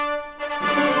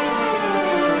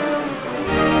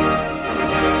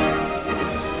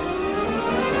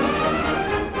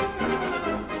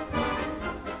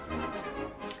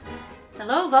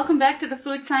welcome back to the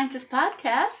Food Scientist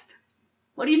Podcast.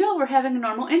 What do you know? We're having a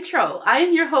normal intro. I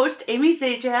am your host, Amy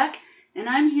Zajac, and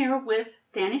I'm here with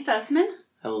Danny Sussman.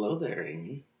 Hello there,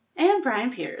 Amy. And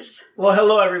Brian Pierce. Well,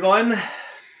 hello, everyone.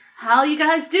 How you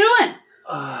guys doing?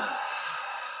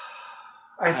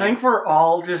 I think we're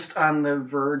all just on the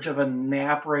verge of a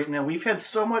nap right now. We've had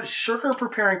so much sugar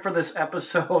preparing for this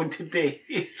episode today.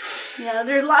 Yeah,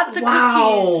 there's lots of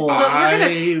Wow.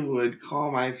 cookies. But I would call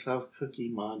myself Cookie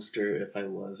Monster if I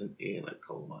wasn't in a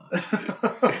coma.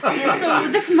 Yeah,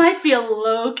 so this might be a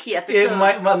low-key episode. It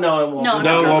might. Well, no, it won't. No,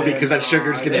 No, it won't, because that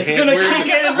sugar's going to It's hit. going to We're kick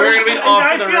in. going to be off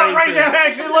I the feel it right races. now.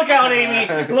 Actually, look out,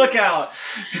 Amy. Look out.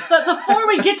 But before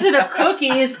we get to the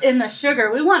cookies and the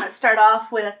sugar, we want to start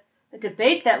off with a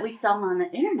debate that we saw on the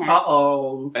internet.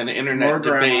 Uh-oh. An internet More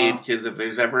debate, drama. because if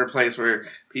there's ever a place where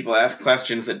people ask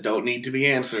questions that don't need to be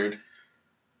answered,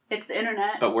 It's the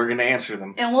internet. but we're going to answer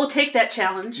them. And we'll take that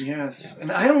challenge. Yes.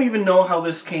 And I don't even know how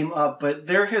this came up, but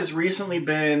there has recently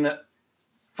been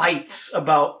fights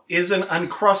about is an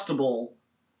Uncrustable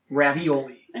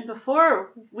ravioli. And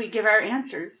before we give our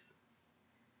answers,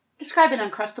 describe an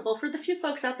Uncrustable for the few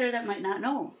folks out there that might not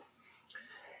know.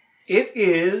 It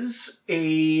is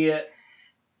a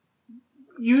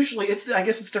usually I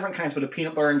guess it's different kinds, but a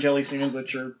peanut butter and jelly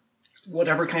sandwich or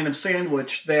whatever kind of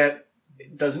sandwich that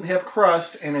doesn't have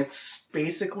crust, and it's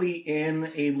basically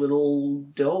in a little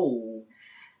dough.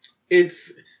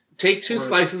 It's take two Or-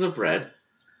 slices of bread,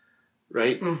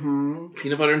 right? Mm-hmm.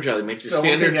 Peanut butter and jelly. Make your So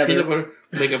standard together. peanut butter.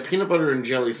 Make a peanut butter and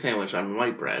jelly sandwich on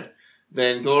white bread.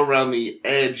 Then go around the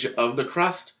edge of the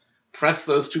crust. Press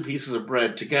those two pieces of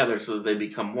bread together so that they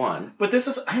become one. But this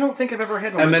is I don't think I've ever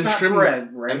had one. And It's then not trim bread,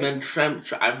 right? And then trim.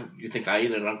 You think I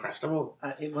eat an Uncrustable?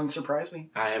 It wouldn't surprise me.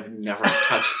 I have never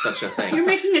touched such a thing. You're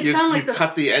making it sound like you the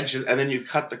cut the edges and then you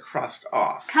cut the crust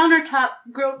off. countertop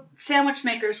grilled sandwich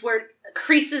makers where it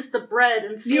creases the bread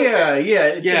and seals it.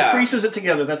 It creases it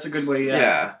together. That's a good way.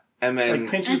 Yeah. And then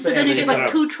Like pinches And so the then you edge get cut like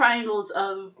it two triangles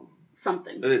of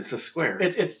something. it's a square.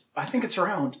 It's. I think it's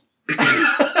round.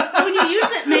 When you use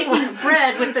it making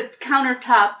bread with the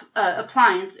countertop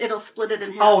appliance, it'll split it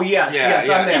in half. Oh yes, Yeah, yes,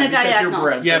 yeah. I'm there In a because diagonal. you're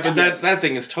bread. yeah, but Yes. that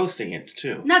thing is toasting it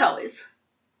too. Not always.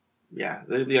 Yeah,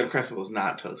 the Uncrustable is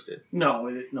not toasted. No,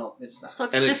 it's not. So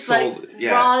it's And just it's like sold-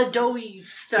 yeah. raw, doughy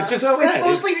stuff. It's just- So it's bread.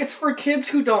 mostly it's for kids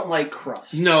who don't like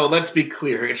crust. No, let's be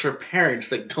clear. It's for parents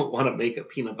that don't want to make a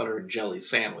peanut butter and jelly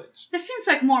sandwich. This seems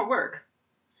like more work.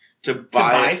 To To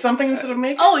buy something instead of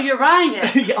making. Oh, you're buying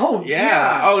it.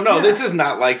 Yeah. Oh, no, this is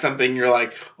not like something you're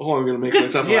like, oh, I'm going to make 'Cause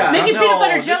myself yeah. a Making No, peanut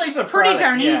butter this jelly is is a pretty product,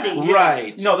 darn yeah. easy. Yeah.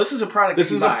 Right. No, this is a product. This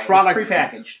that you is a buy. product- It's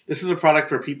prepackaged. This is a product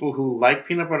for people who like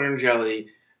peanut butter and jelly,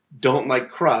 don't like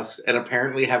crust, and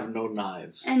apparently have no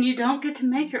knives. And you don't get to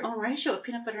make your own ratio of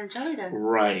peanut butter and jelly then.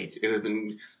 Right. It has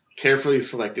been carefully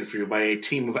selected for you by a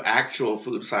team of actual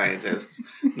food scientists,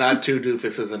 not two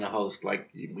doofuses and a host like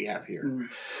we have here.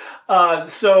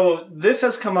 So this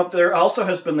has come up. There also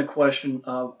has been the question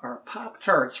of our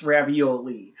Pop-Tarts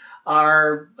ravioli,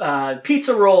 our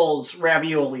pizza rolls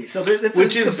ravioli. So it's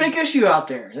a big issue out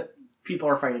there that people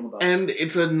are fighting about. And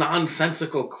it's a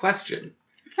nonsensical question.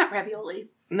 It's not ravioli.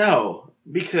 No,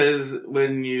 because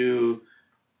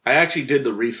I actually did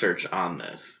the research on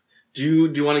this. Do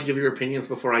you want to give your opinions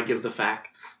before I give the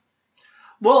facts?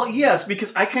 Well, yes,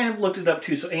 because I kind of looked it up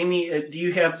too. So, Amy, do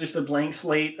you have just a blank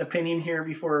slate opinion here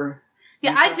before?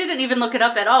 Yeah, I didn't even look it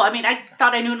up at all. I mean, I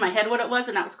thought I knew in my head what it was,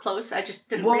 and I was close. I just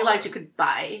didn't realize you could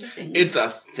buy things. It's a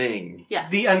thing. Yeah.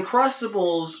 The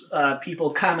Uncrustables people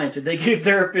commented. They gave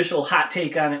their official hot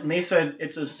take on it, and they said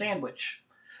it's a sandwich.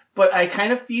 But I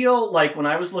kind of feel like when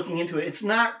I was looking into it, it's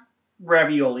not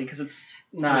ravioli because it's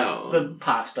not the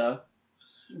pasta.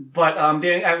 But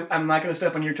Danny, I'm not going to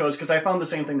step on your toes because I found the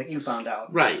same thing that you found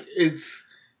out. Right. It's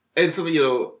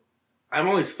I'm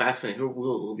always fascinated.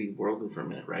 We'll be worldly for a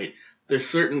minute, right? There's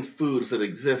certain foods that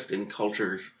exist in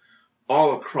cultures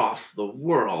all across the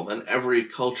world, and every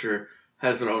culture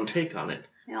has their own take on it.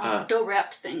 You know,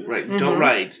 dough-wrapped things. Right.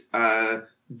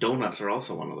 Mm-hmm. Donuts are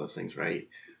also one of those things, right?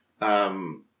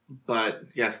 But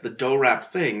yes, the dough-wrapped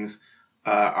things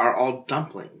are all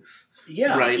dumplings.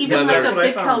 Yeah. Right. Even Whether- like a what I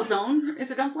big found. calzone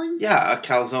is a dumpling? Yeah, a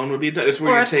calzone would be it's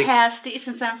where Or you a take pasty,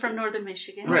 since I'm from northern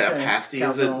Michigan. right. Okay, A pasty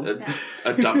is calzone.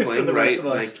 a dumpling, For the rest right? of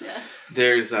us. Like Yeah.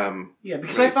 there's Yeah,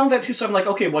 because Right. I found that too. So I'm like,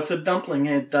 okay, what's a dumpling?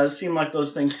 And it does seem like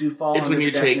those things do fall it's under when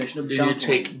you the take definition of you dumpling.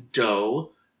 take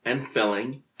dough and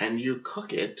filling and you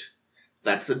cook it.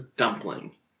 That's a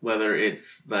dumpling. Whether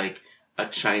it's like a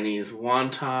Chinese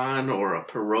wonton or a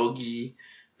pierogi,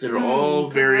 they're all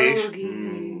variations.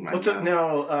 pierogi. What's it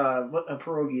now? What a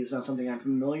pierogi is not something I'm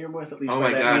familiar with, at least Oh by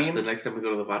my that gosh! name. The next time we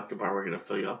go to the vodka bar, we're gonna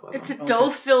fill you up on It's a them.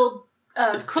 dough-filled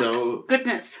It's cooked dough.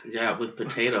 goodness. Yeah, with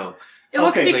potato. It could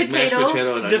Okay. be Like mashed potato.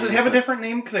 potato and Does it onions have a and- different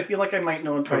name? Because I feel like I might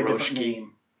know it by a different Pierogi.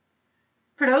 name.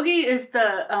 Pierogi is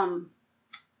the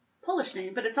Polish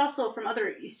name, but it's also from other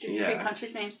Eastern European Yeah.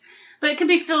 countries' names. But it can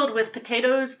be filled with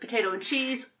potatoes, potato and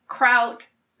cheese, kraut,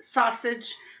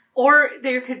 sausage, or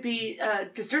there could be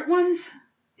dessert ones.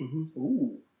 Mhm.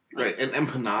 Ooh. Right, and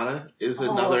empanada is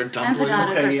another dumpling.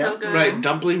 Empanadas Okay, are yeah. so good. Right,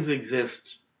 dumplings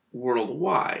exist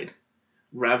worldwide.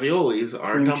 Raviolis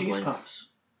are Cream dumplings. cheese puffs.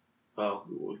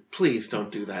 Oh, please don't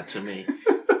do that to me.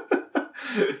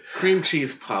 Cream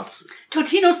cheese puffs.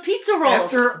 Totino's pizza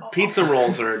rolls. Pizza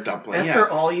rolls are a dumpling. After yes.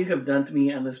 all you have done to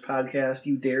me on this podcast,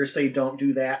 you dare say don't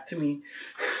do that to me?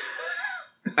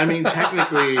 I mean,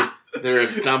 technically, they're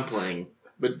a dumpling,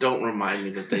 but don't remind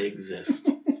me that they exist.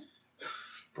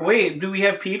 Wait, do we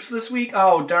have Peeps this week?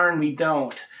 Oh, darn, we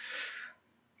don't.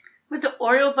 Would the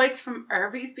Oreo bites from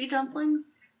Arby's be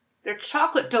dumplings? They're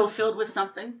chocolate dough filled with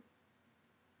something.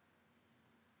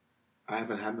 I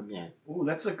haven't had them yet. Ooh,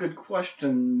 that's a good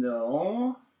question,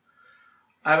 though.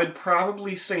 I would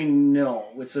probably say no.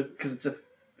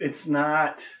 It's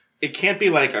not. It can't be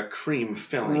like a cream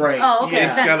filling. Right. Oh, okay. Yeah.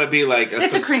 It's got to be like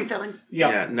It's a cream filling.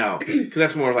 Yeah, no. Because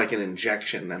that's more like an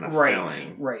injection than a Right.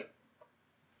 filling. Right.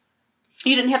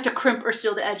 You didn't have to crimp or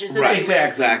seal the edges. Right.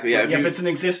 Exactly. Yeah, Yep, it's an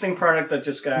existing product that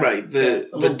just got Right. a The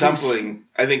little dumpling,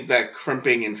 I think that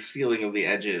crimping and sealing of the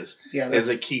edges boost. Yeah, is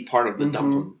a key part of the Mhm.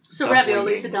 dumpling. So dumpling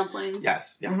ravioli is a game. dumpling.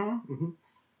 Yes. Yeah. Mm-hmm.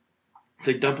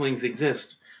 So dumplings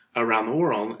exist around the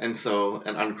world, and so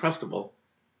an Uncrustable.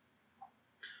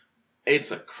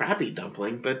 It's a crappy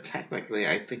dumpling, but technically,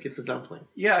 I think it's a dumpling.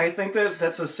 Yeah, I think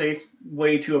that's a safe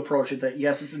way to approach it. That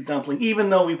yes, it's a dumpling, even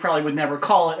though we probably would never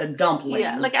call it a dumpling.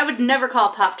 Yeah, like I would never call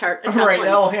Pop-Tart a dumpling. right.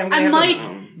 Oh, I'm gonna I have might this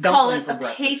call dumpling it for a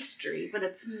breakfast. pastry, but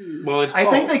it's... Well, it's I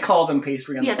think they call them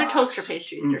pastry on Yeah, the they're box. toaster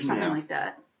pastries or Mhm. something Yeah. like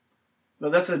that. Well,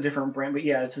 that's a different brand, but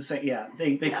yeah, it's the same. Yeah,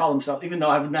 they call themselves, even though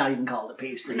I would not even call it a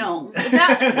pastry. No, It's-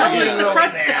 those, the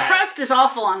crust. Yeah. The crust is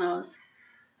awful on those.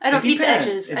 I don't eat the depends.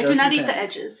 edges. It I do does not eat the depend.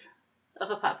 edges of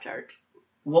a Pop-Tart.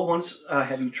 What ones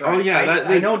have you tried? Oh, yeah,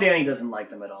 I know Danny doesn't like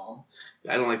them at all.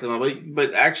 I don't like them,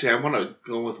 but actually, I want to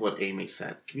go with what Amy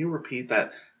said. Can you repeat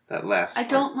that last? I part?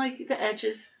 don't like the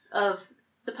edges of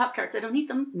the Pop-Tarts. I don't eat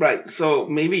them. Right. So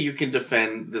maybe you can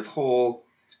defend this whole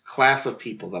class of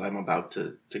people that I'm about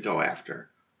to go after.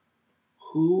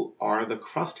 Who are the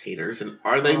crust haters, and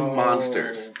are they Oh.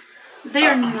 monsters? They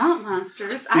are not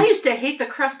monsters. I used to hate the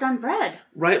crust on bread.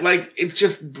 Right? Like, it's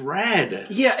just bread.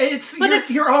 Yeah,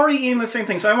 you're already eating the same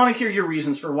thing, so I want to hear your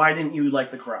reasons for why didn't you like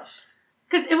the crust.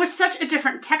 Because it was such a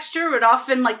different texture. It would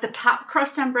often, like, the top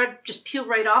crust on bread just peel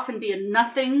right off and be a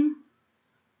nothing.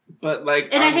 But, like...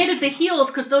 And I hated the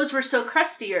heels because those were so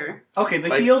crustier. Okay, the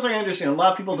Like- heels I understand. A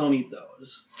lot of people don't eat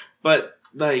those. But,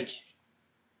 like...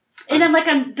 And then, like,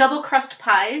 on double crust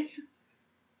pies,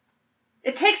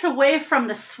 it takes away from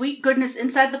the sweet goodness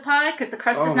inside the pie because the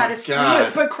crust Oh is my not as God.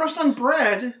 Yes, but crust on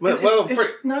bread,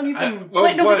 it's not even... sweet.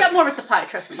 Wait, no, we got more with the pie,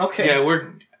 trust me. Okay. Yeah,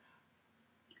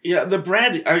 Yeah, the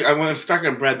bread... I want to start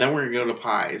on bread, then we're going to go to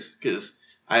pies, because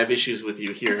I have issues with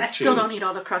you here, Because I too. still don't eat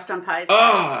all the crust on pies.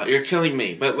 Oh, you're killing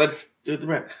me. But let's do the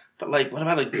bread. But, like, what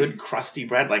about a good crusty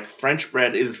bread? Like, French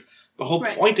bread is... The whole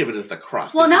Right. point of it is the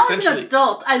crust. Well, It's now as an essentially-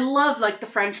 adult, I love, like, the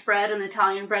French bread and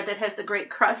Italian bread that has the great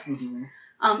crusts. Mhm.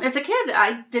 As a kid,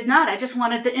 I did not. I just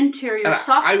wanted the interior And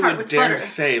soft I part would with dare butter.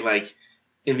 say, like,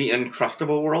 in the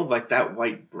Uncrustable world, like, that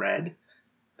white bread,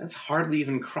 that's hardly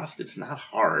even crust. It's not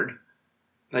hard.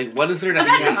 Like, what is there to I'm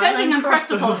be... not defending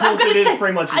Uncrustables. I'm It going to is say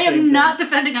pretty much the I same am thing. not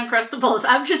defending Uncrustables.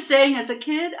 I'm just saying, as a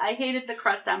kid, I hated the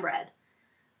crust on bread.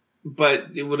 But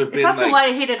it would have It's been, also like... why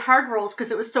I hated hard rolls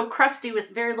because it was so crusty with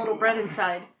very little bread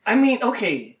inside. I mean,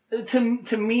 okay,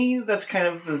 to me, that's kind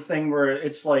of the thing where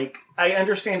it's like, I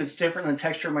understand it's different and the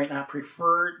texture might not be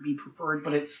preferred,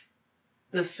 but it's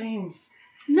the same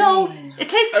No, thing. it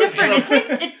tastes Okay.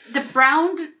 different. The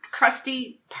browned,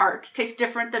 crusty part tastes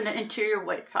different than the interior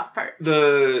white, soft part.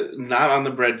 The not on the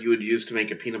bread you would use to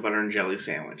make a peanut butter and jelly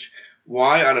sandwich.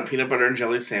 Why on a peanut butter and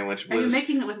jelly sandwich Are you was...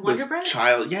 making it with Wonder Bread?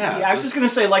 Yeah. I was just going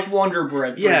to say, like Wonder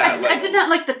Bread. for Yeah, instance. I did not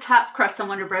like the top crust on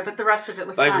Wonder Bread, but the rest of it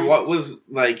was Like, fine. what was,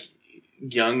 like,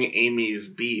 young Amy's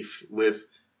beef with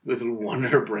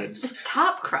Wonder Breads? The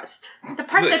top crust. The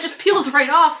part that just peels right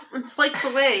off and flakes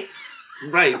away.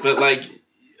 Right, but, like,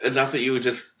 enough that you would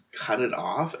just cut it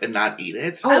off and not eat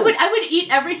it? Oh. I would eat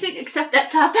everything except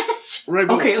that top edge. Right,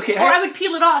 but Okay, Or I would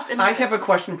peel it off. And I have a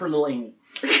question for little Amy.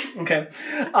 Okay.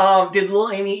 Did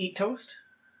little Amy eat toast?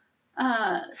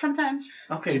 Sometimes.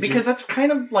 Okay, Did because that's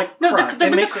kind of like No, crust. when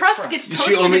It the makes it crust gets She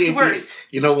toasted, only it's ate worse.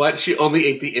 you know what? She only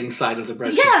ate the inside of the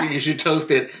bread. Yeah. You should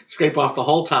toast it, scrape off the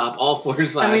whole top, all four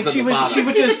sides, I mean, and she the would bottom. she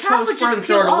would See, the just top toast would bread just and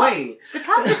throw it peel off. away. The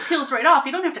top just peels right off.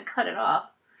 You don't have to cut it off.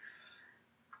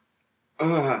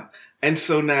 And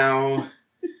so now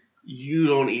you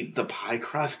don't eat the pie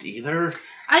crust either?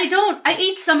 I don't. I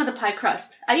eat some of the pie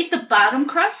crust. I eat the bottom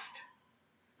crust,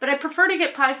 but I prefer to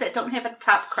get pies that don't have a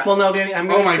top crust. Well, no, Danny, I'm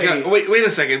going Oh to my say... god! Wait a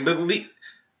second.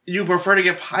 You prefer to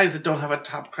get pies that don't have a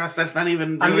top crust? That's not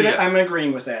even really. I'm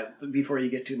agreeing with that before you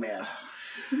get too mad.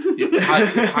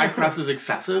 Pie crust is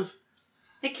excessive.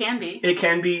 It can be. It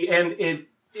can be, and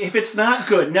if it's not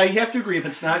good, now you have to agree, if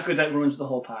it's not good, that ruins the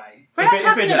whole pie. We're not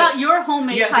talking about your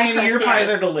homemade yeah, pie Danny, crust. your pies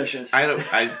Dan. are delicious. I don't.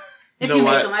 If know you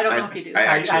what? make them, I don't know if you do.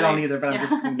 I don't either, but I'm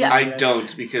just... Yeah. I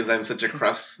don't, because I'm such a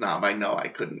crust snob. I know I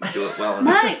couldn't do it well enough.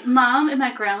 My mom and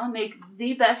my grandma make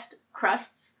the best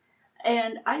crusts,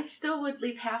 and I still would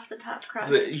leave half the top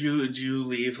crust. Do you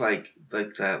leave like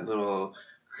that little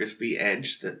crispy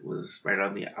edge that was right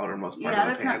on the outermost part Yeah, of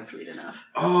the that's pan? not sweet enough.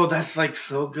 Oh, that's like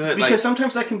so good. Because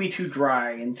sometimes that can be too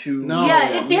dry and too... No.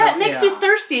 It makes you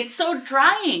thirsty. It's so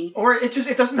drying. Or it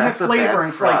doesn't That's have a flavor. bad And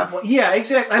it's like, crust. well, yeah,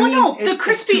 exactly. I Well, mean, no, the it's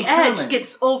crispy too edge common.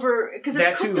 gets over because it's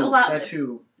That cooked too, a lot. That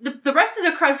too. The rest of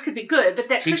the crust could be good, but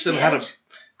that teach crispy them how edge. to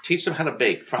teach them how to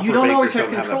bake. Proper You don't bakers always have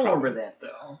don't control that over problem. that,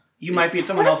 though. You might be at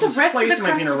someone What if the else's rest place, of you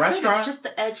the might be crust in a is good? restaurant. It's just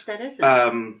the edge that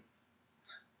isn't.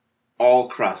 All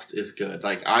crust is good.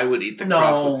 Like I would eat the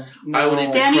crust. No, I would eat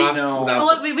the Danny? crust No.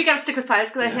 without. Oh, we got to stick with pies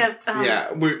because I have.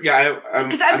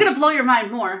 Because I'm gonna blow your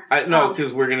mind more.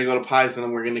 Because we're gonna go to pies and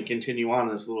then we're gonna continue on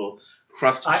this little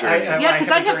crust journey. Yeah, because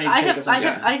have a journey to take us on.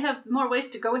 I have more ways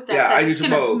to go with that. Yeah, that I do it's too.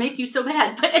 gonna make you so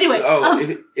mad. But anyway.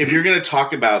 If you're gonna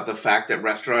talk about the fact that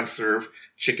restaurants serve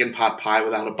chicken pot pie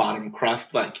without a bottom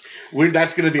crust, that's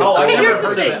gonna be. here's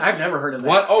the thing. I've never heard of that.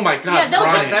 What? Oh my God, Yeah,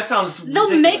 Brian! That sounds. They'll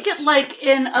ridiculous. make it like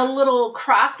in a little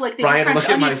crock, like they Brian, do French look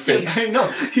at my onion soup. face. I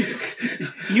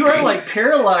know. You are like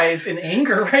paralyzed in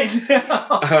anger right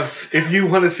now. If you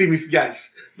want to see me,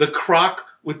 yes, the crock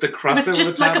with the crust With over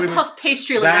just the top. like a puff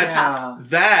pastry like on top.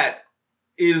 That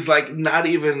is like not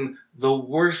even the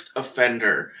worst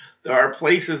offender. There are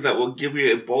places that will give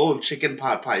you a bowl of chicken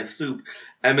pot pie soup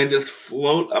and then just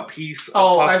float a piece of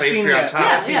puff I've seen pastry on that. top.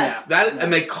 Yeah, I've seen that.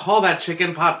 And they call that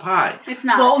chicken pot pie. It's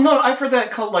not. Well, no, I've heard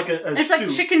that called like a it's soup. like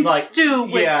chicken stew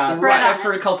with bread bread on I've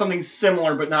heard it called something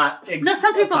similar, but not. No,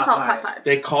 some people call it pot pie.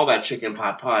 They call that chicken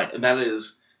pot pie, and that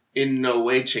is in no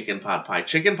way chicken pot pie.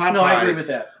 Chicken pot pie. No, I agree with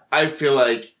that. I feel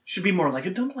like Should be more like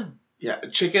a dumpling. yeah,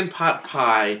 chicken pot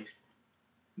pie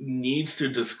needs to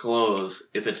disclose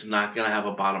if it's not going to have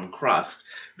a bottom crust,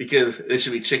 because it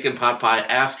should be chicken pot pie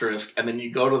asterisk, and then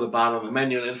you go to the bottom of the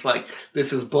menu and it's like,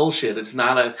 this is bullshit. It's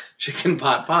not a chicken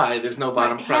pot pie. There's no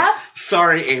bottom crust.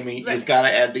 Sorry, Amy, you've got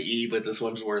to add the E, but this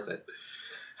one's worth it.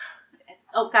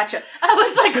 Oh, gotcha. I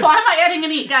was like, why am I adding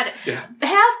an E? Got it. Yeah.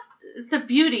 Half the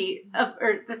beauty of,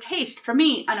 or the taste for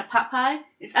me on a pot pie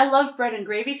is I love bread and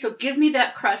gravy, so give me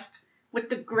that crust with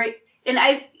the great. And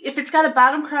if it's got a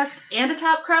bottom crust and a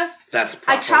top crust, That's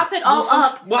proper. I chop it all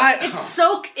up. What? It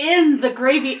soak in the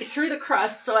gravy through the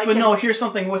crust, so I But can. no, here's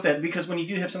something with it, because when you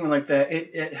do have something like that,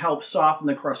 it helps soften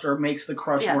the crust, or it makes the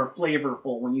crust more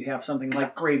flavorful when you have something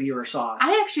like gravy or sauce.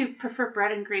 I actually prefer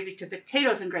bread and gravy to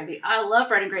potatoes and gravy. I love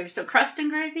bread and gravy, so crust and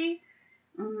gravy.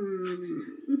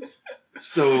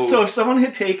 So if someone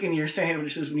had taken your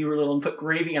sandwiches when you were little and put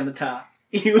gravy on the top,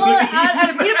 well, on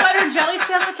a peanut butter and jelly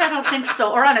sandwich, I don't think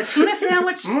so. Or on a tuna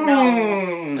sandwich,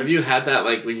 no. Have you had that,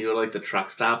 like, when you go to, like, the truck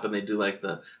stop and they do, like,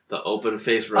 the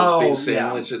open-faced roast beef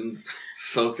sandwich and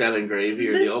soak that in gravy,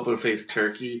 or the open-faced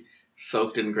turkey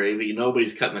soaked in gravy?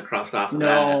 Nobody's cutting the crust off of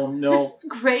that. No. This is a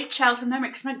great childhood memory,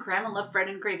 because my grandma loved bread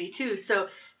and gravy, too. So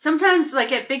sometimes,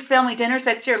 like, at big family dinners,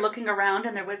 I'd see her looking around,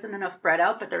 and there wasn't enough bread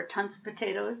out, but there were tons of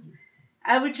potatoes.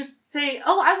 I would just say,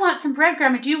 oh, I want some bread,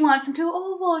 Grandma. Do you want some too?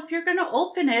 Oh, well, if you're going to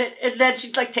open it. And then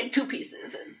she'd, like, take 2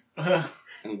 pieces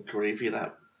And gravy it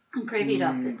up. and gravy it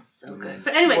up. It's so good.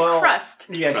 But anyway,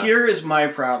 crust. Yeah, Crust. here is my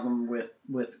problem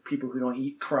with people who don't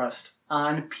eat crust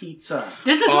on pizza.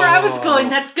 This is where I was going.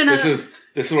 That's going to...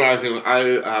 This is where I was going.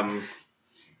 I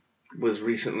was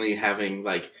recently having,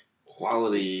 like,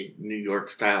 quality New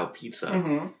York-style pizza.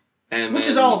 Mm-hmm. Which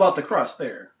is all about the crust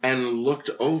there. And looked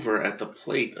over at the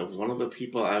plate of one of the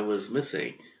people I was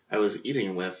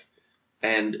eating with,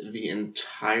 and the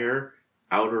entire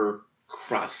outer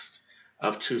crust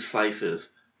of 2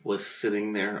 slices was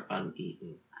sitting there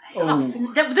uneaten.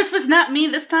 This was not me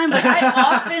this time, but I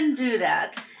often do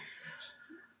that.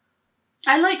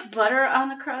 I like butter on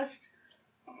the crust.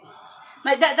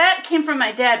 That came from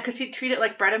my dad because he'd treat it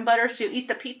like bread and butter. So you eat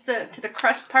the pizza to the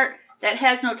crust part that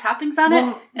has no toppings on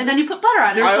it, and then you put butter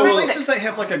on it. There's So some it's places that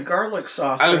have like a garlic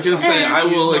sauce. I was going to say I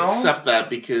will accept that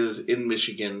because in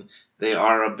Michigan they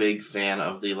are a big fan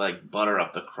of the like butter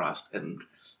up the crust and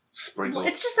sprinkle.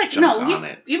 It's just like junk on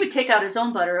it. he would take out his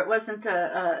own butter. It wasn't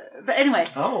but anyway.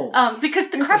 Because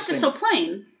the crust is so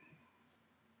plain.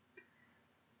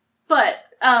 But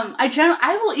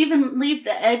I will even leave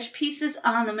the edge pieces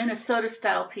on the Minnesota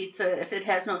style pizza if it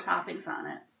has no toppings on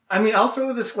it. I mean, I'll throw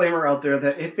a disclaimer out there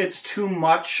that if it's too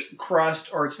much crust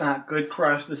or it's not good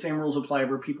crust, the same rules apply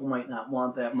where people might not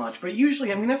want that much. But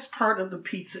usually, I mean, that's part of the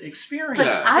pizza experience. But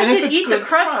Yeah. I And if did it's eat the good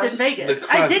crust in Vegas.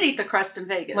 I did eat the crust in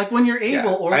Vegas. Like when you're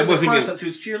able, or I the wasn't crust even- that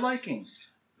suits to your liking.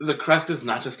 The crust is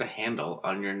not just a handle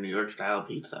on your New York style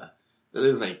pizza. It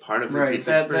is a part of your Right,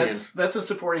 pizza experience. that's a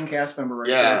supporting cast member right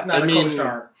Yeah, there, not I a mean-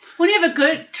 co-star. When you have a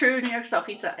good, true New York style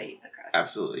pizza, I eat the crust.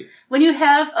 Absolutely. When you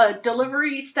have a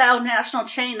delivery style national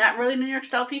chain, not really New York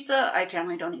style pizza, I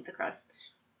generally don't eat the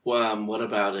crust. Well, what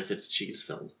about if it's cheese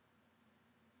filled?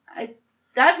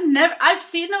 I've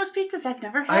seen those pizzas. I've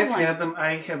never had I've one. had them.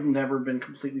 I have never been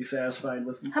completely satisfied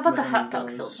with. How about the with any hot of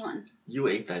dog those. filled one? You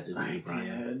ate that, didn't I you,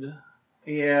 Brian? did.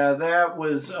 Yeah, that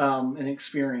was an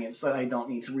experience that I don't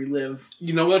need to relive.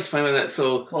 You know what's funny about that?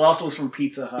 So Well, also was from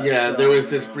Pizza Hut. yeah, so, there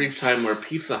was this brief time where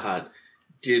Pizza Hut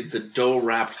did the dough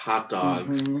wrapped hot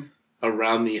dogs Mhm.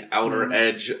 around the outer Mhm.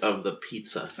 edge of the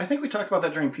pizza. I think we talked about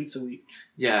that during Pizza Week.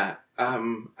 Yeah,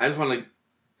 I just want to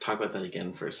talk about that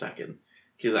again for a second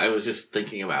because I was just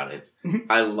thinking about it.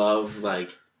 I love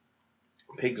like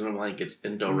pigs in blankets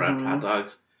and dough wrapped Mhm. hot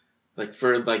dogs, like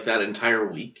for like that entire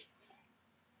week.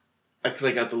 Because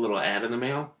I got the little ad in the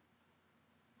mail.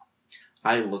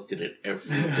 I looked at it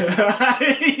every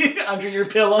day. Under your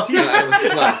pillow. And I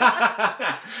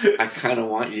was like, I kind of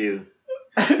want you.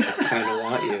 I kind of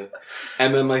want you.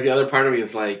 And then like the other part of me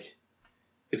is like,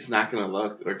 it's not going to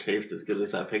look or taste as good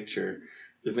as that picture.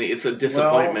 It's a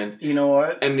disappointment. Well, you know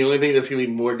what? And the only thing that's going to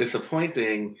be more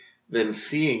disappointing than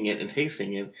seeing it and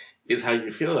tasting it is how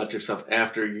you feel about yourself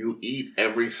after you eat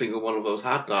every single one of those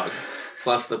hot dogs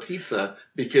plus the pizza.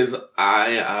 Because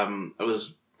I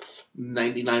was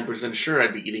 99% sure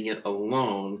I'd be eating it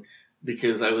alone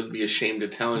because I would be ashamed to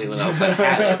tell anyone else I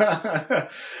had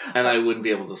it. And I wouldn't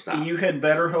be able to stop. You had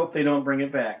better hope they don't bring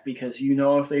it back, because you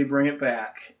know if they bring it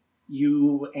back,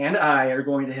 you and I are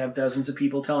going to have dozens of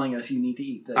people telling us you need to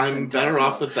eat this. I'm and tell us better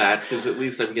off about with that because at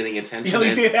least I'm getting attention. At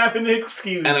least and, you have an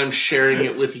excuse. and I'm sharing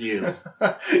it with you.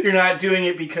 You're not doing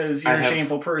it because you're I a have-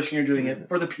 shameful person. You're doing it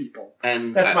for the people.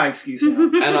 And That's my excuse now.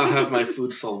 And I'll have my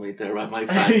food soulmate there by my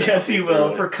side. to Yes, help me you will,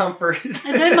 through for it. comfort.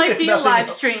 And there might be a Nothing live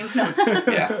else. stream. No.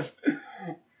 Yeah.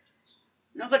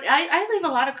 No, but I leave a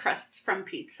lot of crusts from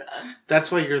pizza. That's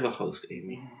why you're the host,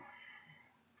 Amy.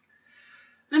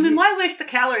 I mean, why waste the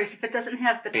calories if it doesn't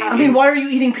have the toppings? I mean, why are you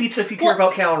eating pizza if you care Well-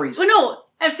 about calories? Well, no,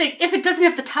 I was saying if it doesn't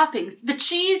have the toppings, the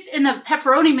cheese and the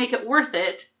pepperoni make it worth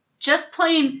it. Just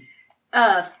plain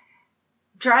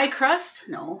dry crust?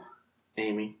 No.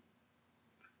 Amy,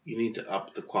 you need to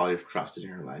up the quality of crust in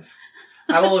your life.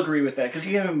 I will agree with that, because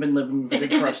you haven't been living the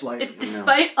big crust life. If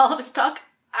despite all this talk,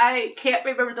 I can't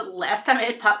remember the last time I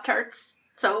had Pop-Tarts.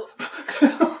 So,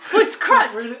 it's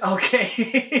crust. Really?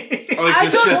 Okay. Oh, I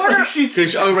it's don't just- order-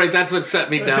 She's Oh, right, that's what set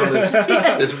me down this,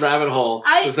 Yes. this rabbit hole.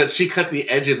 I- Was that she cut the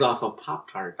edges off of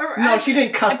Pop-Tarts. Or- No, she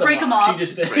didn't cut I break them off. off. She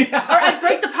just did. Right. Or I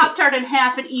break the Pop-Tart in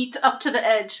half and eat up to the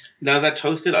edge. Now, is that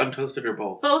toasted, untoasted, or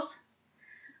both? Both.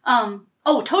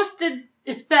 Toasted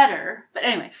is better. But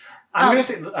anyway. I'm gonna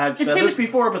say I've it's said same this with-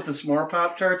 before, but the s'more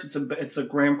Pop-Tarts, it's a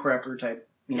graham cracker type.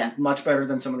 Yeah. Much better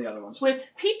than some of the other ones. With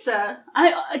pizza,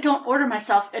 I don't order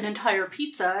myself an entire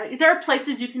pizza. There are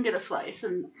places you can get a slice,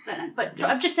 so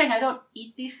I'm just saying I don't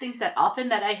eat these things that often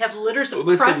that I have litters of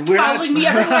Listen, crust we're not- following me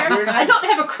everywhere. we're not- I don't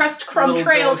have a crust crumb Little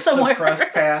trail ghosts of somewhere.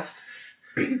 crust past.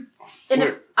 And We're-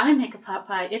 if I make a pot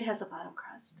pie, it has a bottom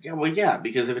crust. Yeah, well, yeah,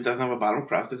 because if it doesn't have a bottom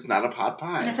crust, it's not a pot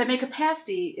And if pie. I make a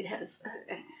pasty, it has.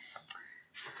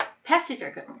 Pasties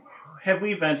are good. Have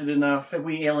we vented enough? Have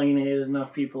we alienated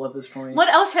enough people at this point? What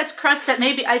else has crust that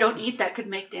maybe I don't eat that could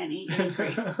make Danny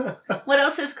angry? What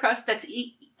else has crust that's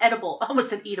edible? I almost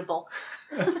said eatable.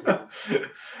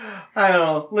 I don't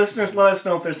know. Listeners, let us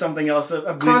know if there's something else,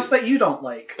 a crust that you don't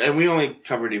like. And we only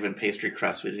covered even pastry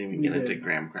crust. We didn't even get We into did.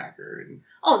 graham cracker. And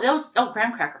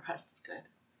Graham cracker crust is good.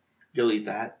 you'll eat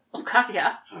that? Oh God,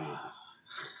 yeah.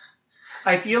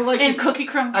 I feel like And if, cookie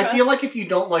crumb crust. I feel like if you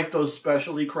don't like those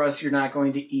specialty crusts, you're not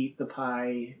going to eat the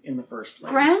pie in the first place.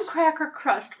 graham cracker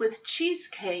crust with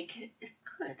cheesecake is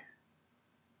good.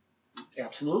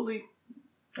 Absolutely.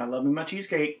 I love me my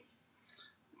cheesecake.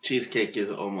 cheesecake is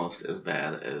almost as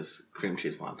bad as cream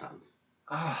cheese wontons.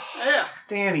 Oh, Ugh,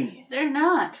 Danny. they're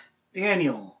not.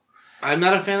 Daniel. I'm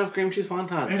not a fan of cream cheese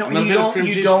wontons. You don't, I'm not a fan of cream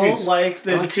cheese don't cubes. like I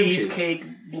the like cream cheese. cheesecake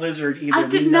blizzard either. I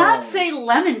did not say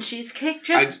lemon cheesecake,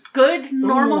 just good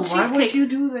normal Ooh, cheesecake. Why would you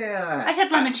do that? I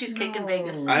had lemon cheesecake in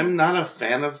Vegas. I'm not a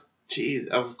fan of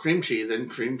cream cheese and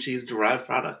cream cheese derived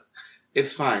products.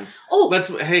 It's fine. Oh,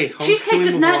 homeschooling cheesecake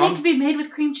does not along. need to be made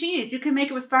with cream cheese. You can make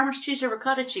it with farmer's cheese or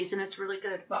ricotta cheese, and it's really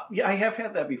good. Yeah, I have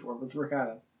had that before with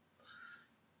ricotta.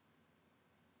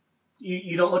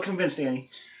 You don't look convinced, Danny.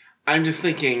 I'm just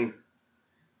thinking.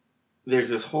 There's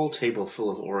this whole table full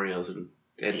of Oreos and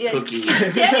cookies.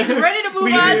 Daddy's ready to move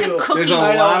We on do. to cookies. There's a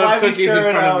lot of I'd be cookies in staring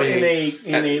front of out me.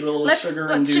 in a little Should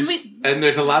sugar-induced... we? And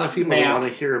there's a lot of people who Now.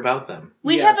 want to hear about them.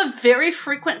 We Yes. have a very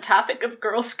frequent topic of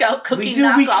Girl Scout cookie We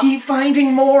do. We knockoffs. keep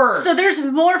finding more. So there's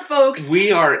more folks.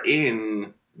 We are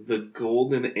in the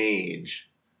golden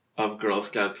age of Girl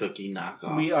Scout cookie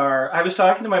knockoffs. We are. I was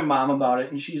talking to my mom about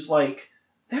it, and she's like,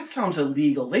 "That sounds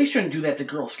illegal. They shouldn't do that to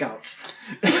Girl Scouts."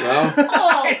 Well,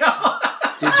 I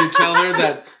know. did you tell her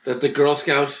that the Girl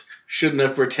Scouts shouldn't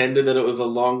have pretended that it was a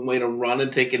long way to run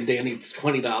and taken Danny's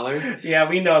 $20? Yeah,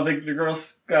 we know the Girl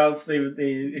Scouts. They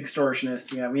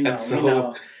extortionists. Yeah, we know. And so, we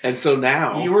know. And so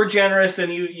now, You were generous,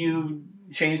 and you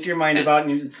changed your mind about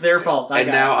it. And it's their fault. I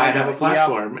have a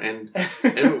platform, and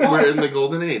we're in the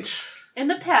golden age. In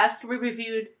the past, we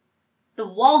reviewed the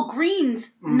Walgreens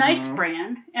Nice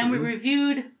brand, and we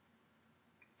reviewed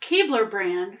Keebler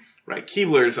brand. Right,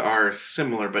 Keeblers are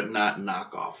similar but not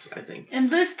knockoffs, I think. And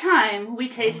this time, we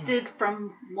tasted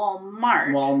from Walmart.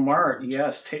 Walmart,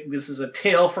 yes. This is a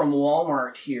tale from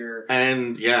Walmart here.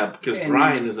 And yeah, because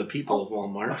Brian is a people of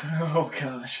Walmart. Oh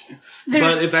gosh.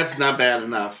 But if that's not bad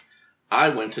enough, I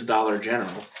went to Dollar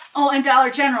General. Oh, and Dollar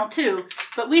General too.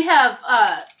 But we have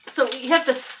we have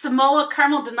the Samoa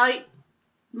Caramel Delight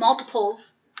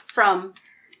multiples from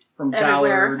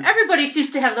everywhere. Dollar. Everybody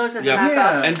seems to have those as a Yep. knockoff.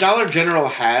 Yeah. And Dollar General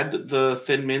had the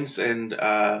Thin Mints and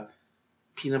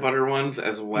peanut butter ones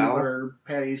as well. Butter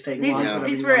patties, take These, whatever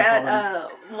these you were wanna call at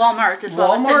them. Walmart as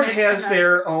well. Walmart The Thin Mints has and the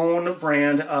their own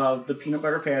brand of the peanut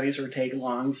butter patties or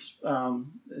take-alongs,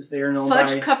 as they are known by.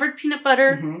 fudge covered peanut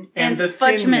butter. Mhm. and the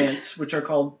fudge Thin mint. Mints, which are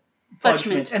called Fudge fudge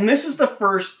mint. mints. And this is the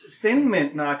first Thin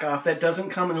Mint knockoff that doesn't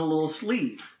come in a little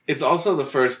sleeve. It's also the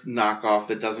first knockoff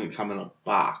that doesn't come in a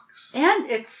box. And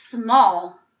it's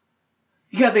small.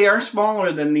 Yeah, they are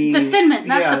smaller than the Thin Mint,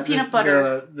 not the peanut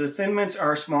butter. The Thin Mints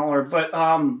are smaller, but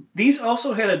these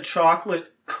also had a chocolate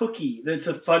cookie. That's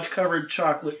a fudge covered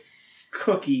chocolate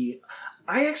cookie.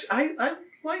 I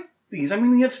like these. I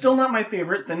mean, it's still not my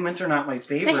favorite. Thin Mints are not my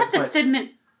favorite. They have the but, Thin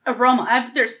Mint aroma.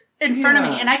 There's in front of me,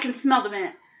 Yeah. and I can smell the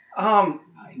mint.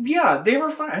 yeah, they were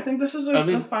fine. I think this is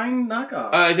a fine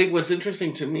knockoff. I think what's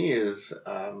interesting to me is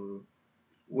I'm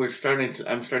starting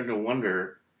to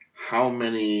wonder how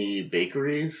many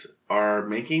bakeries are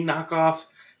making knockoffs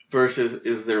versus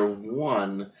is there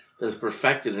one that's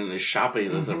perfected and is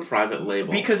shopping as a private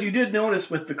label? Because you did notice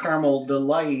with the Caramel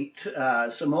Delight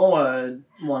Samoa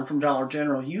one from Dollar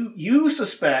General, you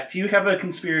suspect, you have a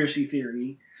conspiracy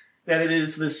theory that it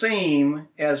is the same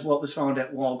as what was found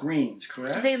at Walgreens,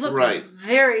 correct? They look Right.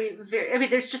 very, very. I mean,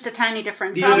 there's just a tiny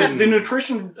difference. The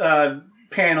nutrition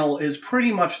panel is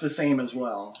pretty much the same as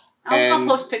well. I'll And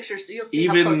post pictures so you'll see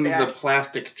how close even they the are.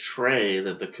 plastic tray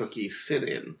that the cookies sit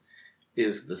in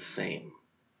is the same.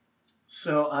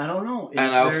 So I don't know. Is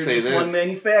And I'll there say just this, one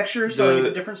manufacturer selling the-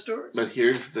 to different stores? But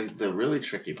here's the really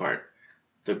tricky part.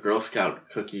 The Girl Scout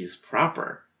cookies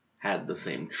proper had the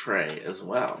same tray as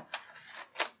well.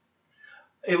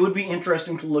 It would be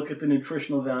interesting to look at the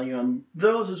nutritional value on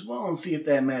those as well and see if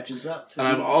that matches up. And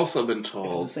I've also been if it's the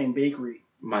told, same bakery.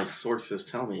 my sources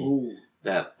tell me, Ooh.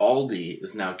 that Aldi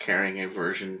is now carrying a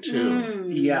version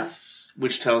 2, Yes.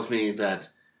 which tells me that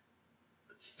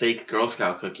fake Girl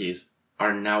Scout cookies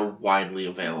are now widely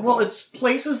available. Well, it's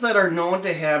places that are known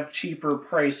to have cheaper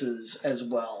prices as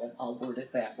well. I'll word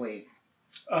it that way.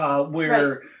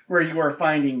 Where you are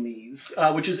finding these,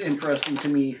 which is interesting to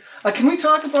me. Can we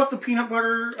talk about the peanut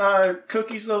butter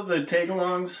cookies, though, the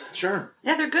Tagalongs? Sure.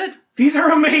 Yeah, they're good. These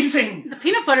are amazing. The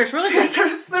peanut butter's really good.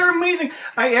 they're amazing.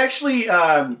 I actually,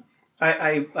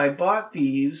 I bought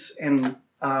these and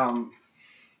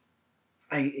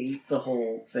I ate the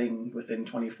whole thing within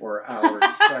 24 hours,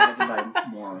 so I had to buy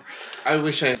more. I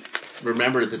wish I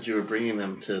remembered that you were bringing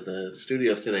them to the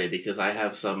studios today because I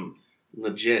have some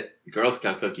legit Girl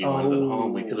Scout cookie ones at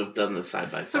home. We could have done this side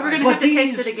by side. So we're gonna But have to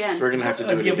taste these- it again. So we're gonna have to do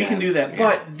it Yeah, again. we can do that. Yeah.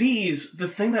 But these, the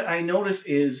thing that I noticed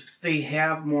is they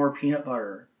have more peanut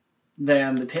butter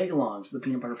than the Tagalongs, the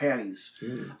peanut butter patties,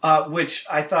 which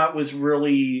I thought was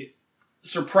really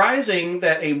surprising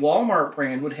that a Walmart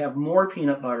brand would have more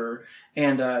peanut butter,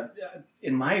 and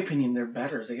in my opinion, they're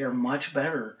better. They are much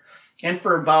better. And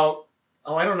for about,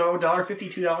 I don't know,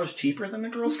 $1.50, $2 cheaper than the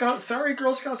Girl Scouts. Sorry,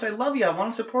 Girl Scouts, I love you. I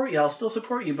want to support you. I'll still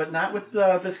support you, but not with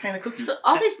this kind of cookie. So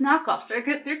all these knockoffs, they're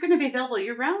going to be available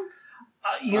year-round?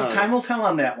 Time will tell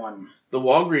on that one. The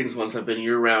Walgreens ones have been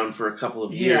year-round for a couple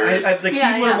of years. The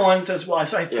Keebler ones as well,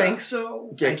 so I think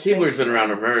so. Yeah, Keebler's been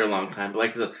around a very long time, but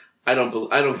like I said, I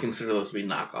don't consider those to be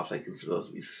knockoffs. I consider those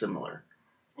to be similar.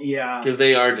 Yeah. Because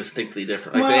they are distinctly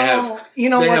different. Like they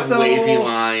have have wavy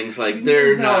lines. Like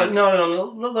they're not.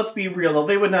 No. Let's be real though.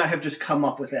 They would not have just come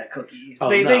up with that cookie. Oh,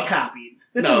 they copied.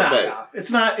 It's a knockoff.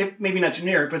 It's not maybe not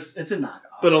generic, but it's a knockoff.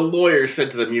 But a lawyer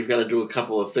said to them, "You've got to do a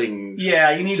couple of things."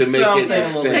 Yeah, you need to make something it a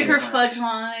little bigger different. fudge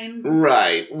line.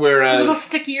 Right. Whereas A little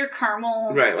stickier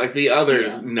caramel. Right. Like the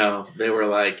others, no, they were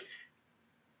like,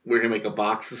 "We're gonna make a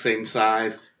box the same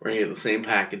size. We're gonna get the same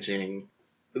packaging."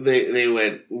 They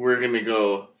went, "We're gonna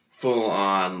go full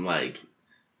on like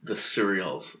the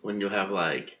cereals when you have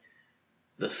like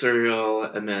the cereal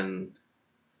and then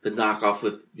the knockoff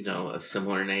with a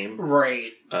similar name,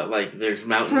 right? Like there's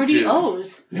Mountain Fruity Dew,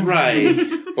 O's, right?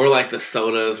 Or like the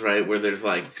sodas, right? Where there's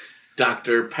like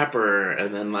Dr. Pepper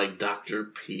and then like Dr.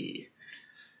 P.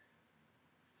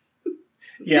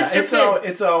 Yeah, Mr.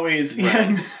 it's always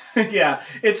right.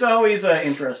 it's always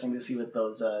interesting to see what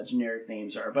those generic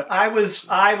names are. But I was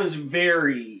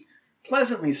very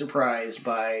pleasantly surprised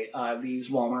by these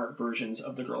Walmart versions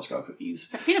of the Girl Scout cookies.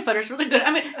 The peanut butter's really good.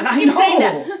 I mean,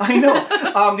 I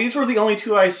know. These were the only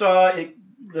two I saw.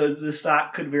 The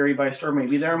stock could vary by store.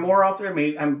 Maybe there are more out there.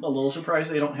 Maybe I'm a little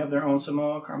surprised they don't have their own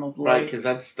Samoa Caramel Delight. Right, because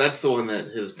that's the one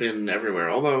that has been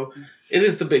everywhere. Although it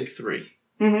is the big three.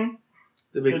 Mm-hmm.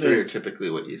 The big three are typically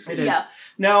what you see. It is. Yeah.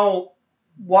 Now,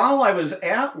 while I was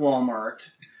at Walmart,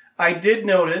 I did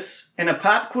notice, and a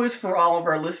pop quiz for all of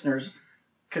our listeners,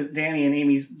 because Danny and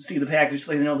Amy see the package,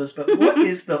 so they know this, but what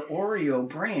is the Oreo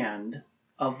brand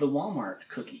of the Walmart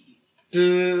cookie?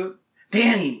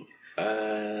 Danny.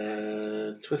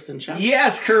 Twist and Shout.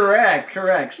 Yes,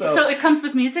 correct. So it comes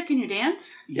with music and you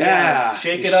dance? Yes.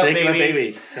 Shake it up,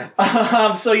 baby.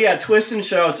 Yeah. So Twist and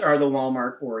Shouts are the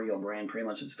Walmart Oreo brand. Pretty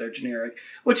much it's their generic,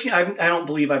 which I don't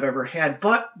believe I've ever had.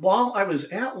 But while I was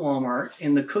at Walmart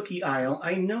in the cookie aisle,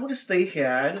 I noticed they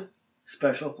had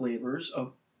special flavors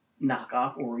of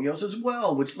knockoff Oreos as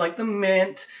well, which like the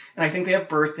mint, and I think they have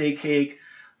birthday cake.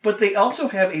 But they also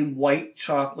have a white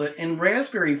chocolate and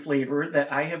raspberry flavor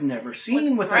that I have never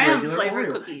seen with a regular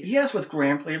Oreo. Cookies. Yes, with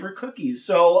graham flavored cookies.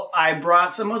 So I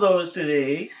brought some of those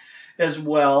today as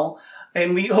well,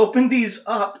 and we opened these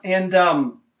up. And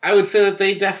I would say that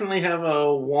they definitely have a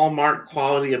Walmart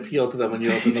quality appeal to them when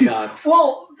you open the box.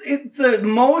 Well, the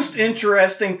most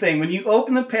interesting thing when you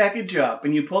open the package up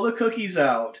and you pull the cookies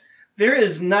out. There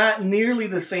is not nearly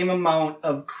the same amount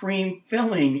of cream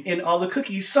filling in all the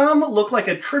cookies. Some look like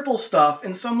a triple stuff,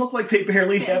 and some look like they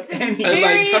barely have any.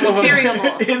 Very some of them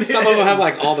have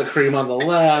like all the cream on the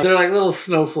left. They're like little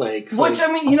snowflakes. Which,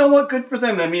 I mean, you know what? Good for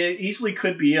them. I mean, it easily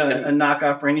could be a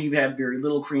knockoff brand. You have very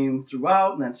little cream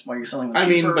throughout, and that's why you're selling them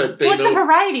cheaper. It's a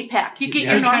variety pack. You get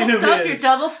your normal stuff, your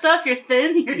double stuff, your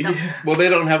thin, your double. Well, they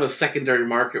don't have a secondary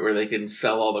market where they can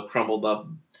sell all the crumbled up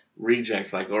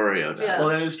rejects like Oreo does. Yeah. Well,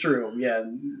 that is true. Yeah,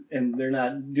 and they're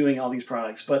not doing all these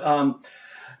products. But,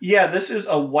 this is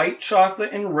a white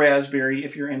chocolate and raspberry,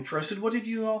 if you're interested. What did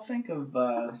you all think of?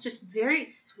 It was just very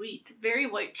sweet, very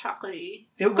white chocolatey.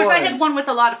 Of course, I had one with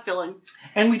a lot of filling.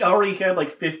 And we'd already had like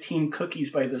 15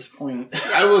 cookies by this point.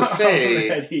 I will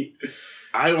say,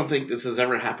 I don't think this has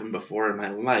ever happened before in my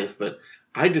life, but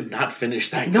I did not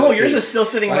finish that cookie. No, yours is still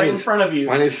sitting right in front of you.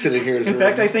 Mine is sitting here. In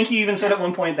fact, I think you even said at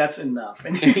one point, that's enough.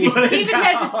 And he even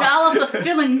has a dollop of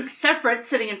filling separate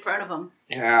sitting in front of him.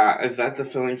 Yeah, is that the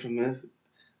filling from this?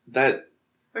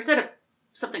 Or is that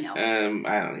something else?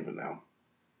 I don't even know.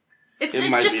 It's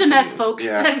just a mess, folks.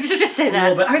 Yeah. Just say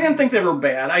that. But I didn't think they were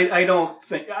bad. I don't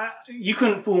think you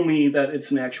couldn't fool me that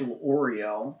it's an actual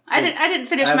Oreo. I didn't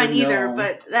finish mine either,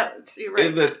 but you're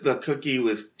right. The cookie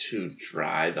was too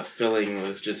dry. The filling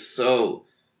was just so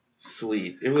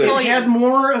sweet. It had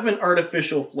more of an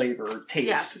artificial flavor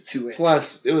taste to it.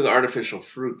 Plus, it was artificial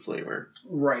fruit flavor.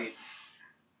 Right.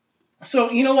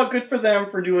 So, you know what? Good for them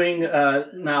for doing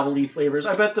novelty flavors.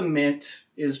 I bet the mint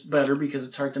is better because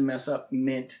it's hard to mess up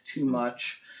mint too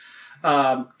much.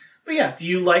 But yeah, do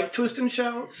you like Twist and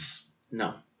Shouts?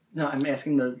 No. No, I'm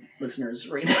asking the listeners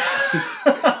right now.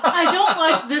 I I don't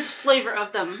like this flavor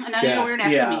of them, and I know we're gonna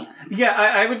have to meet. Yeah,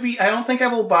 I would be. I don't think I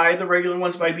will buy the regular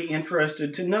ones, but I'd be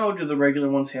interested to know: do the regular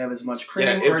ones have as much cream,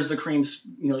 or is the cream,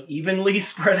 evenly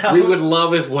spread out? We would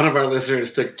love if one of our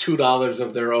listeners took $2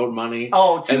 of their own money and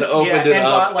opened it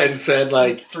up and said,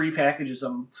 like, 3 packages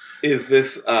of them. Is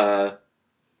this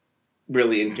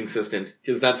really inconsistent?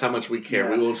 Because that's how much we care.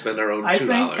 We won't spend our own $2.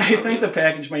 I think the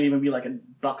package might even be like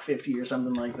 $1.50 or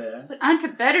something like that. But on to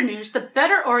better news. The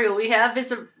better Oreo we have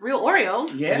is a real Oreo.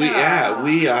 Yeah.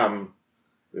 We have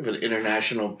an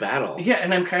international battle. Yeah,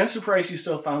 and I'm kind of surprised you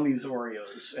still found these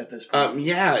Oreos at this point.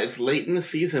 Yeah, it's late in the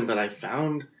season, but I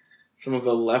found some of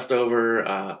the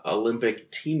leftover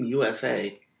Olympic Team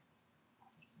USA.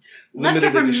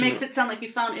 Leftover makes it sound like you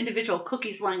found individual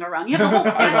cookies lying around. You have a whole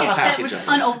package that was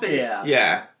unopened.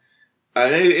 Yeah.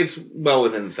 It's well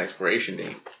within its expiration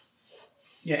date.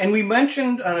 Yeah, and we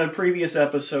mentioned on a previous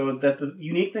episode that the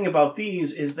unique thing about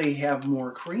these is they have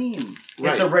more cream.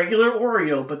 Right. It's a regular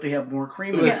Oreo, but they have more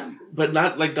cream in it. But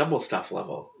not like double stuff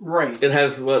level. Right. It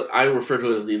has what I refer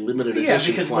to as the limited edition. Yeah,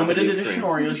 because limited edition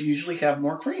Oreos usually have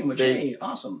more cream, which is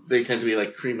awesome. They tend to be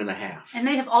like cream and a half. And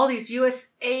they have all these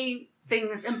USA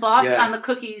things embossed on the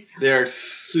cookies. They're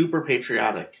super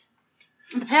patriotic.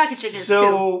 The packaging is too.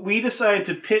 So we decided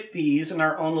to pit these in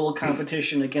our own little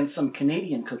competition against some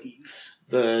Canadian cookies.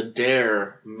 The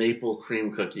Dare maple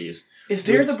cream cookies. Is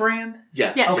Dare the brand?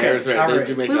 Yes. Okay. Dare's right. Right. They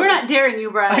do make we were not daring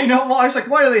you, Brian. I know. Well, I was like,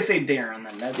 why do they say Dare on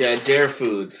them? Dare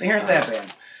Foods. They aren't that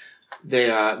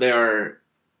bad. They are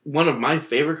one of my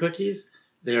favorite cookies.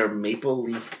 They are maple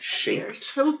leaf shaped. They're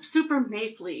so super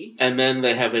mapley. And then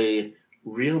they have a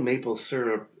real maple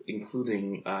syrup,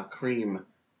 including cream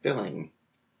filling.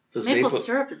 So it's maple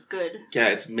syrup is good. Yeah,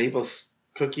 it's maple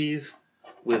cookies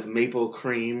with maple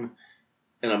cream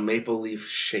and a maple leaf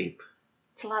shape.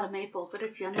 It's a lot of maple, but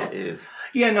it's yummy. It is.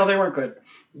 Yeah, no, they weren't good.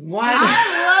 What?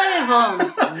 I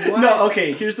love them. No,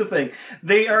 okay, here's the thing.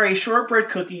 They are a shortbread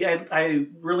cookie. I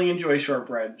really enjoy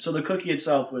shortbread, so the cookie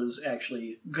itself was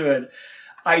actually good.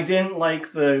 I didn't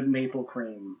like the maple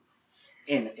cream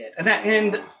in it.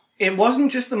 And it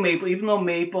wasn't just the maple, even though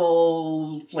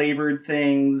maple flavored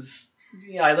things...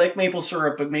 Yeah, I like maple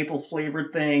syrup, but maple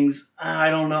flavored things, I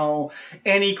don't know.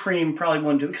 Any cream probably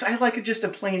wouldn't do it, because I like just a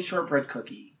plain shortbread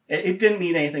cookie. It didn't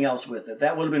need anything else with it.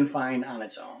 That would have been fine on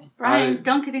its own. Brian,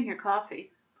 dunk it in your coffee.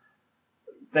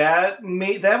 That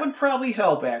would probably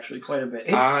help, actually, quite a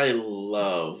bit. I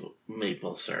love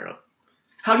maple syrup.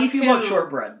 How do you feel about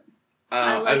shortbread?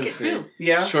 I like it too.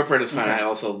 Yeah? Shortbread is fine. Okay. I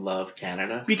also love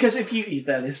Canada. Because if you eat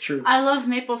that, is true. I love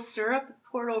maple syrup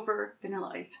poured over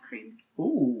vanilla ice cream.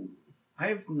 Ooh. I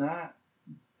have not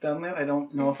done that. I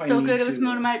don't know if I need to. So good. It was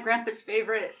one of my grandpa's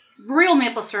favorite. Real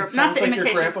maple syrup, not the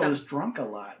imitation stuff. Sounds like your grandpa was drunk a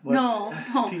lot. No.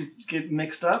 Did you get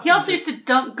mixed up? He also used to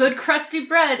dunk good crusty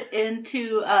bread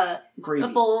into a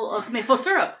bowl of maple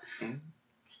syrup.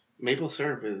 Maple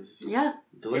syrup is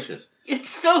delicious. It's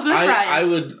so good,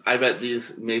 Brian. I bet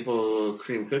these maple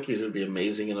cream cookies would be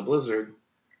amazing in a blizzard.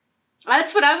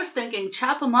 That's what I was thinking.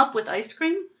 Chop them up with ice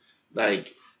cream.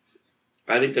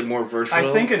 I think they're more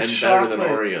versatile I think and better than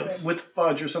Oreos. With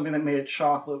fudge or something that made it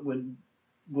chocolate would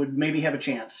maybe have a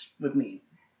chance with me.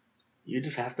 You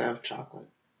just have to have chocolate.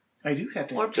 I do have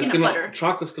to or have peanut butter.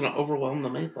 Chocolate's going to overwhelm the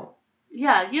maple.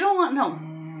 Yeah, you don't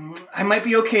want... I might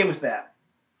be okay with that.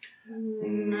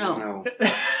 No.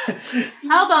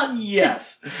 How about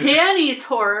Danny's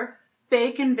horror,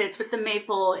 bacon bits with the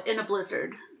maple in a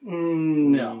blizzard?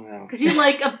 No. Because you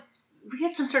like we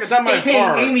had some sort of bacon.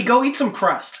 Hey, Amy, go eat some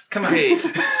crust. Come on.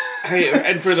 Hey,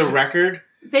 and for the record...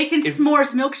 Bacon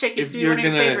s'mores milkshake used to be one of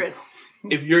your favorites.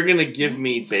 If you're going to give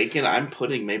me bacon, I'm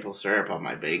putting maple syrup on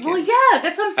my bacon. Well, yeah,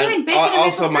 that's what I'm saying. Bacon and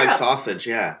maple syrup. Also my sausage,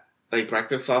 yeah. Like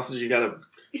breakfast sausage, you got to...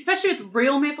 Especially with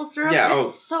real maple syrup,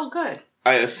 it's so good.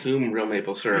 I assume real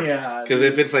maple syrup. Yeah. Because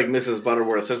if it's like Mrs.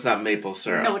 Butterworth, it's not maple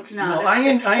syrup. No, it's not. No,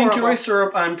 I enjoy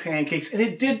syrup on pancakes, and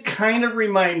it did kind of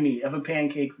remind me of a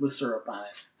pancake with syrup on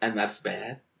it. And that's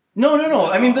bad? No.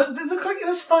 I mean, the cookie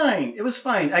was fine. It was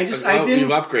fine. I didn't... You've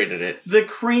upgraded it. The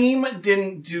cream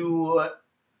didn't do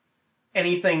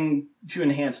anything to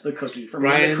enhance the cookie for me.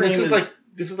 Brian, the cream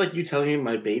this is like you telling me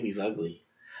my baby's ugly.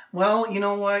 Well, you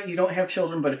know what? You don't have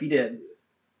children, but if you did...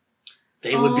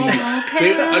 They would be... Okay.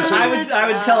 I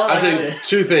would tell it like this.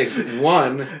 Two things.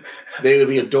 One, they would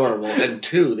be adorable. And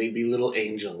two, they'd be little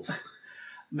angels.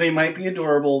 They might be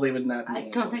adorable. They would not be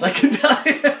angels. Don't think I can tell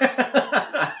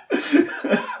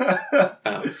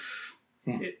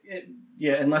you.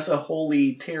 Yeah, unless a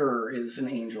holy terror is an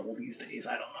angel these days.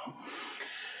 I don't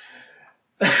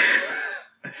know.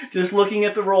 Just looking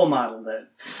at the role model then.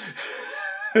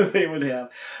 they would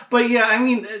have. But yeah, I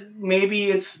mean, maybe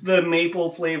it's the maple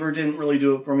flavor didn't really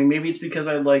do it for me. Maybe it's because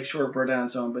I like shortbread on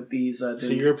its own, but these So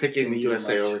you're picking didn't do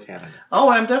USA much. over Canada. Oh,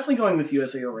 I'm definitely going with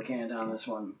USA over Canada on this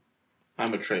one.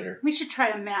 I'm a traitor. We should try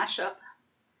a mashup.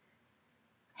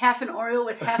 Half an Oreo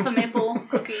with half a maple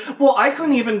cookie. Well, I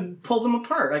couldn't even pull them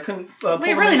apart. I couldn't pull We're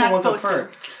the really maple not ones supposed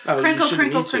apart. to. Oh, you Crinkle,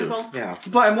 shouldn't crinkle, need to. crinkle. Yeah.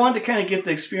 But I wanted to kind of get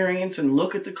the experience and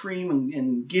look at the cream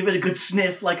and give it a good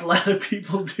sniff like a lot of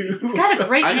people do. It's got a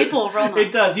great maple aroma.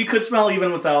 It does. You could smell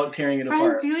even without tearing it Brian,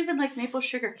 apart. do you even like maple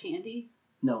sugar candy?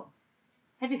 No.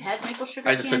 Have you had maple sugar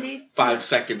I just candy? took 5 Yes.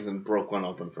 seconds and broke one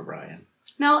open for Brian.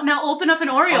 Now open up an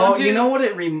Oreo Oh, and do... you know what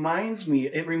it reminds me?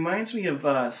 It reminds me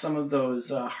of some of those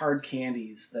hard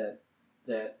candies that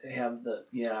have the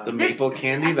The maple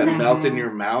candy that Mhm. melt in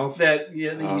your mouth. that you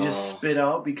just Oh. spit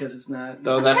out because it's not.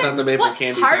 No, that's not the maple What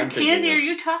candy. hard I'm thinking candy of. are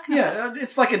you talking about? Yeah,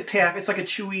 it's like a tap. It's like a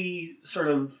chewy sort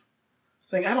of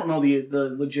thing. I don't know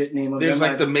the legit name of There's them.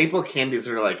 like the maple candies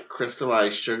that are like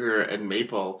crystallized sugar and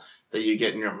maple that you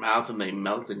get in your mouth and they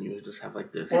melt and you just have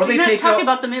like this. Or So they you're not take talking out-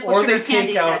 about the maple or sugar they candy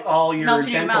take out that's all your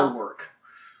melting in dental mouth. work.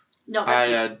 No, that's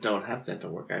I don't have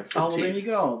dental work. I have good Oh, well, there you teeth.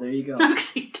 go. There you go.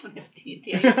 because you don't have teeth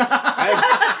yet.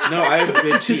 I have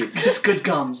good teeth. Just good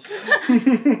gums.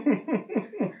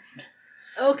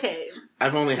 Okay.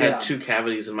 I've only had Yeah. 2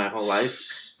 cavities in my whole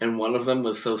life, and one of them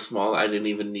was so small I didn't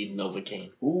even need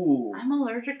Novocaine. Ooh. I'm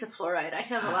allergic to fluoride. I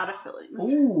have a lot of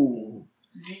fillings. Ooh.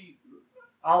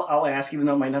 I'll ask, even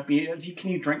though it might not be.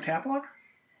 Can you drink tap water?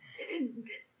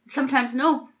 Sometimes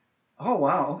no. Oh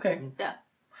wow. Okay. Yeah.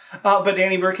 But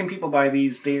Danny, where can people buy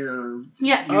these? They're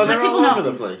Yes, Oh, let they're people all know. over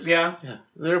the place. Yeah. Yeah,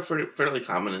 they're fairly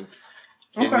common in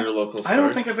Okay. your local stores. I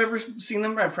don't think I've ever seen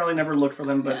them. I've probably never looked for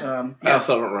them, but I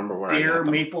also don't remember where I Dare got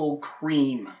them. maple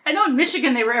cream. I know in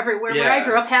Michigan they were everywhere. Where I Yeah.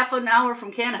 grew up, half an hour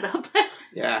from Canada,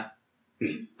 Yeah.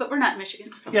 but we're not in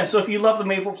Michigan. So. Yeah. So if you love the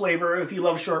maple flavor, if you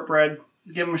love shortbread,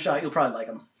 give them a shot. You'll probably like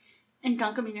them. And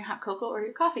dunk them in your hot cocoa or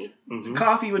your coffee. Mm-hmm.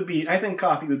 Coffee would be. I think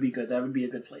coffee would be good. That would be a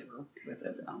good flavor with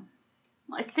it. So,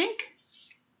 well, I think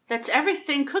that's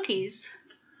everything cookies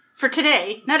for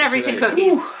today. Not everything today.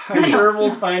 cookies. Ooh, I'm sure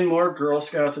we'll find more Girl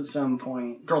Scouts at some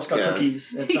point. Girl Scout Yeah.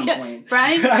 cookies at some Yeah. point.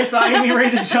 Brian? I saw Amy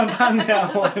ready to jump on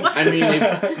that one. I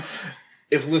mean,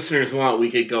 if listeners want, we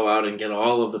could go out and get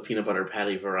all of the peanut butter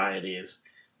patty varieties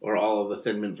or all of the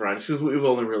Thin Mint varieties. 'Cause we've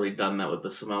only really done that with the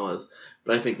Samoas.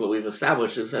 But I think what we've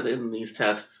established is that in these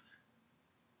tests,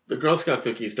 the Girl Scout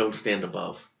cookies don't stand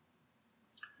above.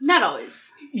 Not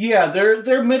always. Yeah,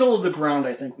 they're middle of the ground.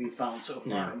 I think we've found so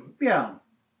far. Yeah.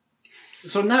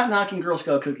 So not knocking Girl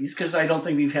Scout cookies because I don't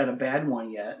think we've had a bad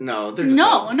one yet. No, they're just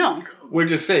No. We're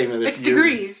just saying that if It's you,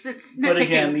 degrees. It's But nitpicking.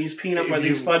 again, these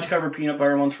these fudge covered peanut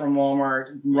butter ones from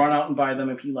Walmart, run out and buy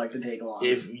them if you like to take along.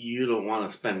 if you don't want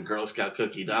to spend Girl Scout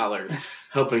cookie dollars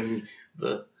helping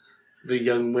the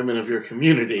young women of your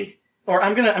community, Or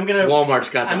I'm gonna Walmart's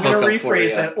got the I'm gonna hookup for rephrase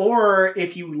you. that. Or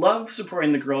if you love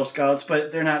supporting the Girl Scouts,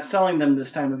 but they're not selling them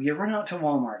this time of year, run out to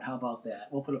Walmart. How about that?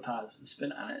 We'll put a positive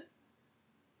spin on it.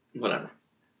 Whatever.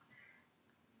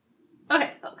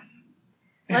 Okay, folks.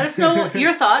 Let us know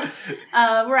your thoughts.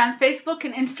 We're on Facebook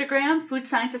and Instagram, Food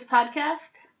Scientist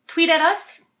Podcast. Tweet at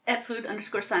us at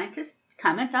food_scientist.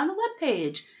 Comment on the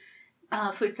webpage,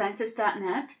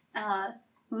 foodscientist.net.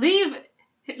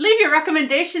 Leave your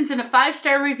recommendations in a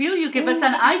 5-star review you give us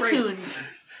on that'd be great. iTunes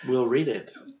We'll read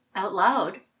it out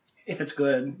loud If it's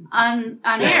good. on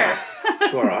air.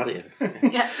 to our audience.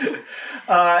 Yes.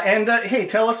 And hey,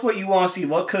 tell us what you want to see.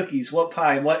 What cookies, what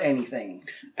pie, what anything.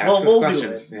 Ask Well, us we'll do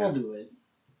questions. it. Yeah. We'll do it.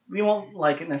 We won't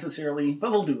like it necessarily,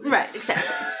 but we'll do it. Right,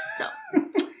 exactly. So,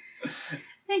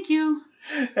 thank you.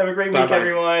 Have a great week, Bye-bye.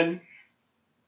 everyone.